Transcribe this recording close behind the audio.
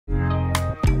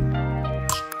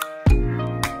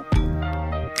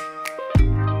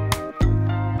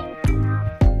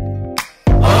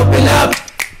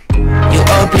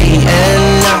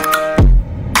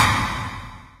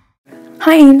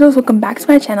Hi angels, welcome back to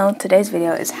my channel. Today's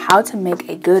video is how to make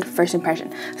a good first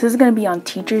impression. So this is going to be on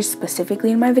teachers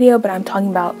specifically in my video, but I'm talking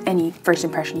about any first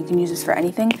impression. You can use this for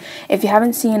anything. If you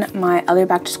haven't seen my other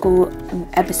back to school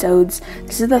episodes,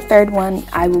 this is the third one.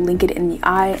 I will link it in the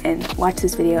eye and watch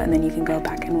this video, and then you can go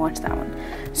back and watch that one.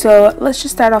 So let's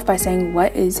just start off by saying,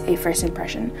 what is a first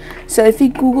impression? So if you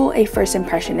Google a first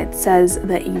impression, it says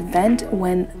the event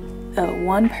when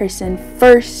one person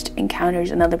first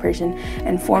encounters another person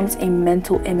and forms a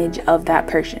mental image of that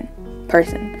person.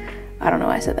 I don't know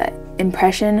why I said that.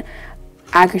 Impression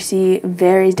accuracy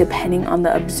varies depending on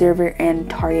the observer and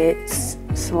targets,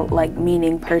 so like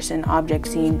meaning, person, object,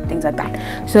 scene, things like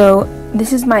that. So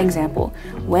this is my example.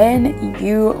 When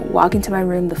you walk into my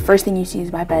room, the first thing you see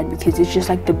is my bed, because it's just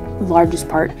like the largest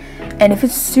part. And if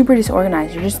it's super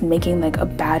disorganized, you're just making like a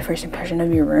bad first impression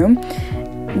of your room.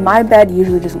 My bed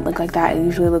usually doesn't look like that. It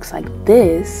usually looks like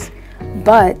this,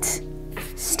 but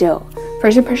still,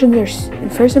 first impressions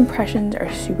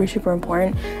are super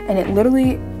important. And it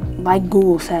literally, like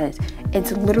Google says,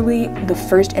 it's literally the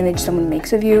first image someone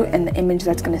makes of you and the image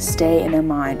that's going to stay in their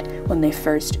mind when they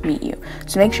first meet you.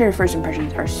 So make sure your first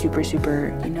impressions are super,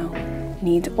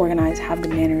 neat, organized, have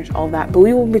good manners, all that. But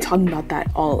we will be talking about that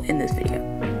all in this video.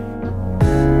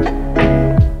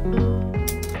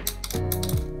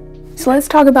 So let's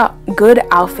talk about good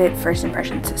outfit first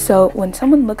impressions. So when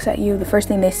someone looks at you, the first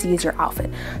thing they see is your outfit.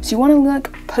 So you want to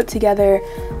look put together,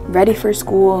 ready for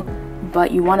school, but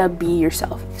you want to be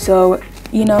yourself. So,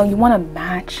 you want to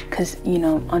match, because,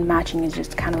 unmatching is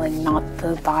just kind of like not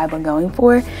the vibe I'm going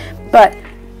for. But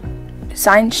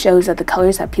science shows that the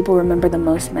colors that people remember the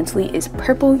most mentally is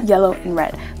purple, yellow, and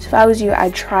red. So if I was you,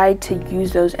 I'd try to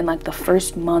use those in like the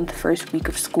first week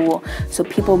of school, so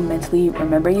people mentally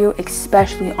remember you,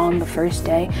 especially on the first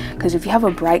day. Because if you have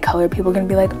a bright color, people are going to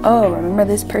be like, oh, remember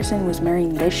this person was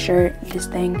wearing this shirt, this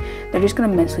thing. They're just going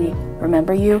to mentally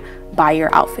remember you by your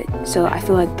outfit. So I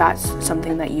feel like that's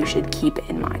something that you should keep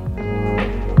in mind.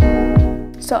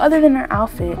 So other than our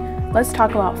outfit, let's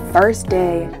talk about first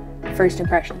day first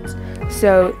impressions.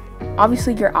 So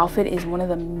obviously your outfit is one of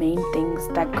the main things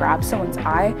that grabs someone's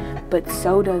eye, but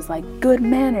so does like good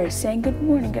manners, saying good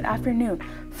morning, good afternoon.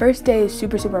 First day is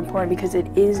super important because it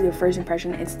is your first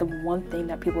impression. It's the one thing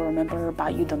that people remember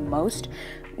about you the most,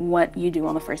 what you do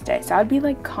on the first day. So I'd be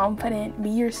like confident, be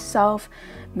yourself,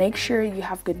 make sure you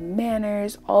have good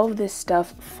manners, all of this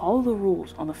stuff. Follow the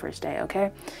rules on the first day,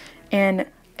 okay? And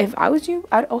if I was you,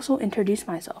 I'd also introduce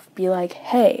myself. Be like,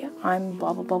 hey, I'm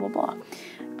blah, blah, blah, blah, blah.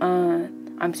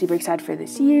 I'm super excited for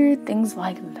this year, things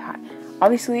like that.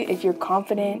 Obviously, if you're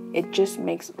confident, it just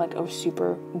makes like a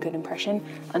super good impression.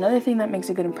 Another thing that makes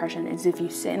a good impression is if you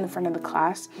sit in the front of the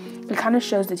class, it kind of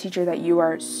shows the teacher that you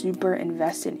are super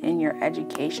invested in your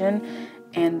education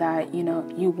and that,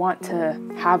 you want to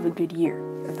have a good year,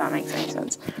 if that makes any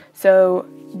sense. So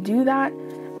do that.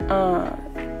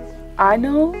 I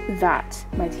know that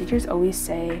my teachers always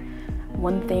say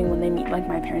one thing when they meet like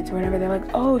my parents or whatever. They're like,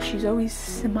 oh, she's always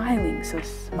smiling, so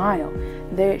smile.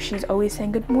 She's always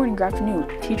saying good morning, good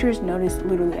afternoon. Teachers notice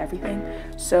literally everything.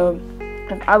 So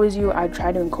if I was you, I'd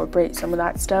try to incorporate some of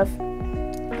that stuff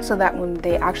so that when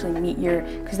they actually meet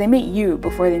because they meet you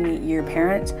before they meet your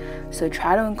parents, so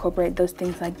try to incorporate those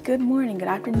things like good morning, good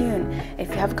afternoon. If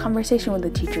you have a conversation with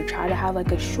the teacher, try to have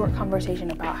like a short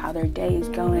conversation about how their day is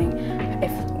going,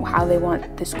 how they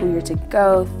want the school year to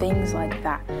go, things like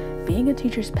that. Being a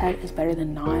teacher's pet is better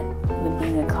than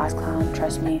being a class clown.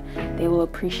 Trust me, they will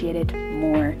appreciate it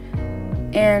more.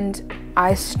 And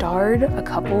I starred a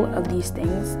couple of these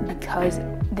things because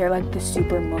they're like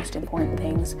the most important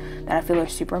things that I feel are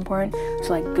super important. So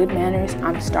like good manners,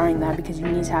 I'm starring that because you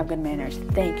need to have good manners.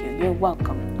 Thank you, you're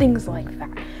welcome, things like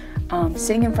that.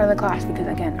 Sitting in front of the class, because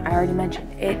again, I already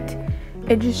mentioned it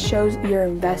just shows you're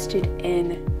invested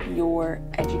in your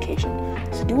education.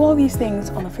 So do all these things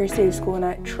on the first day of school,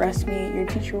 and trust me, your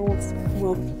teacher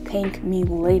will thank me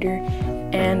later.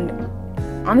 And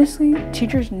honestly,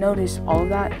 teachers notice all of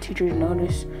that. Teachers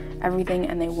notice everything,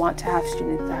 and they want to have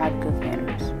students that have good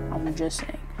manners. I'm just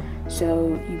saying.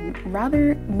 So you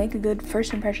rather make a good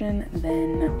first impression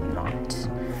than not.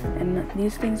 And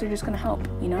these things are just gonna help,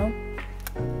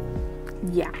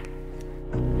 Yeah.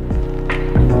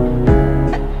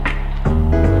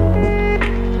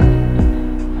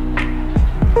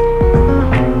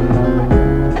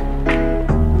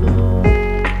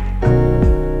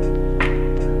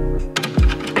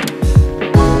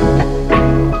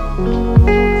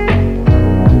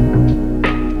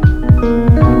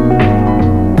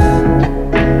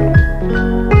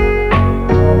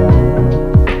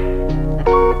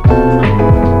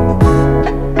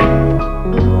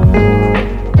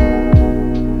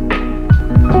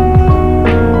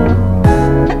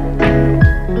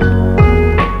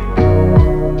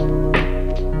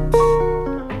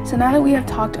 have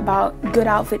talked about good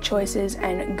outfit choices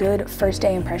and good first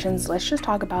day impressions, let's just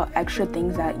talk about extra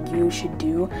things that you should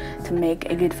do to make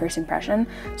a good first impression.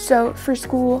 So for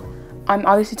school, I'm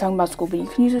obviously talking about school, but you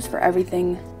can use this for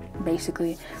everything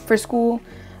basically. For school,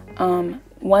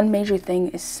 one major thing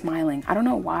is smiling. I don't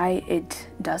know why it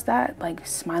does that, like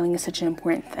smiling is such an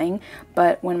important thing,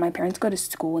 but when my parents go to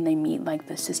school and they meet like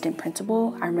the assistant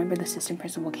principal, I remember the assistant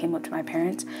principal came up to my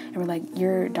parents and were like,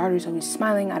 your daughter's always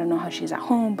smiling. I don't know how she's at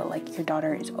home, but like your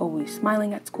daughter is always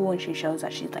smiling at school and she shows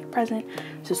that she's like present.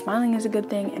 So smiling is a good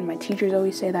thing, and my teachers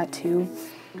always say that too.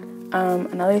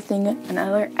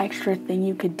 Another extra thing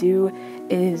you could do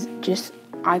is just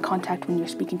eye contact when you're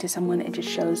speaking to someone. It just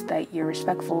shows that you're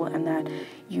respectful and that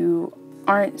you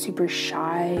aren't super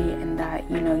shy, and that,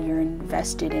 you know, you're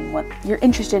interested in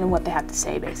what they have to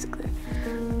say basically.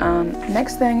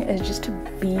 Next thing is just to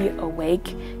be awake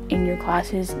in your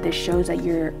classes. This shows that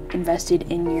you're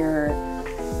invested in your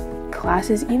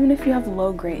classes, even if you have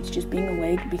low grades. Just being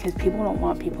awake, because people don't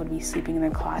want people to be sleeping in their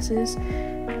classes,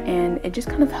 and it just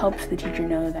kind of helps the teacher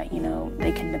know that, you know,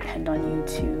 they can depend on you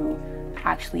to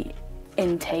actually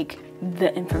intake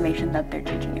the information that they're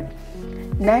teaching you.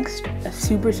 Next, a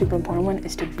super important one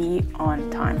is to be on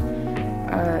time.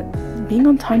 Being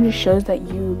on time just shows that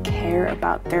you care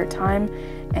about their time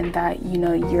and that, you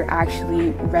know, you're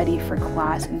actually ready for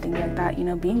class and things like that. You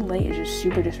know, being late is just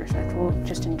super disrespectful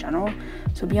just in general.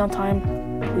 So be on time,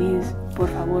 please, por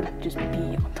favor, just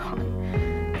be on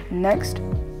time. Next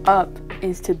up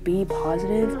is to be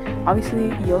positive. Obviously,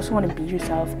 you also want to be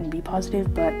yourself and be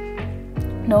positive, but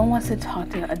no one wants to talk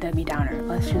to a Debbie Downer.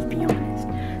 Let's just be honest.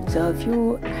 So if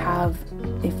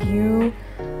you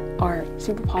are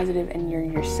super positive and you're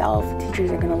yourself, teachers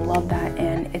are gonna love that,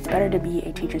 and it's better to be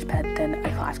a teacher's pet than a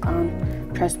class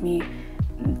clown. Trust me,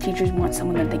 teachers want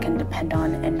someone that they can depend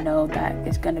on and know that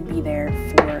is gonna be there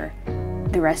for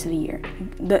the rest of the year.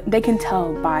 They can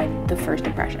tell by the first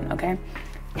impression, okay?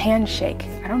 Handshake.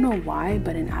 I don't know why,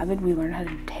 but in Avid we learn how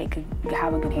to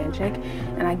have a good handshake,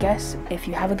 and I guess if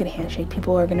you have a good handshake,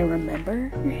 people are gonna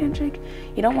remember your handshake.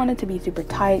 You don't want it to be super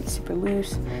tight, super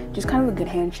loose, just kind of a good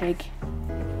handshake,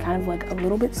 kind of like a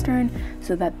little bit stern,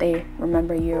 so that they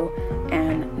remember you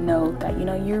and know that, you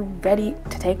know, you're ready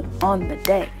to take on the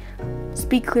day.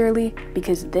 Speak clearly,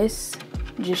 because this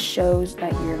just shows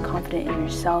that you're confident in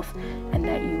yourself and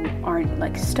that you aren't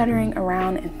like stuttering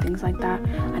around and things like that.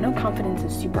 I know confidence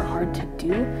is super hard to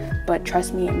do, but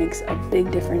trust me, it makes a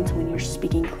big difference when you're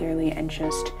speaking clearly and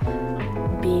just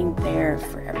being there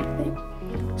for everything.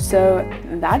 So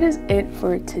that is it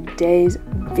for today's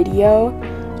video.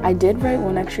 I did write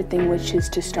one extra thing, which is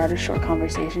to start a short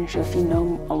conversation. So if you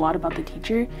know a lot about the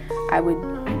teacher, I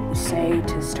would say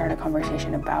to start a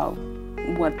conversation about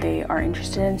what they are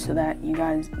interested in, so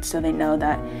they know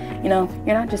that, you know,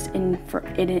 you're not just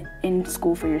in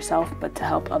school for yourself, but to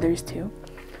help others too.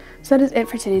 So that is it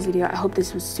for today's video. I hope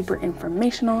this was super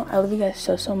informational. I love you guys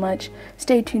so much.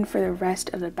 Stay tuned for the rest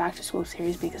of the back to school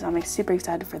series, because I'm super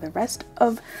excited for the rest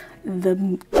of the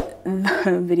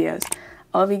videos.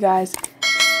 I love you guys.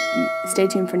 Stay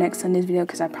tuned for next Sunday's video,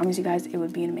 because I promise you guys it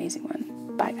would be an amazing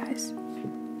one. Bye guys.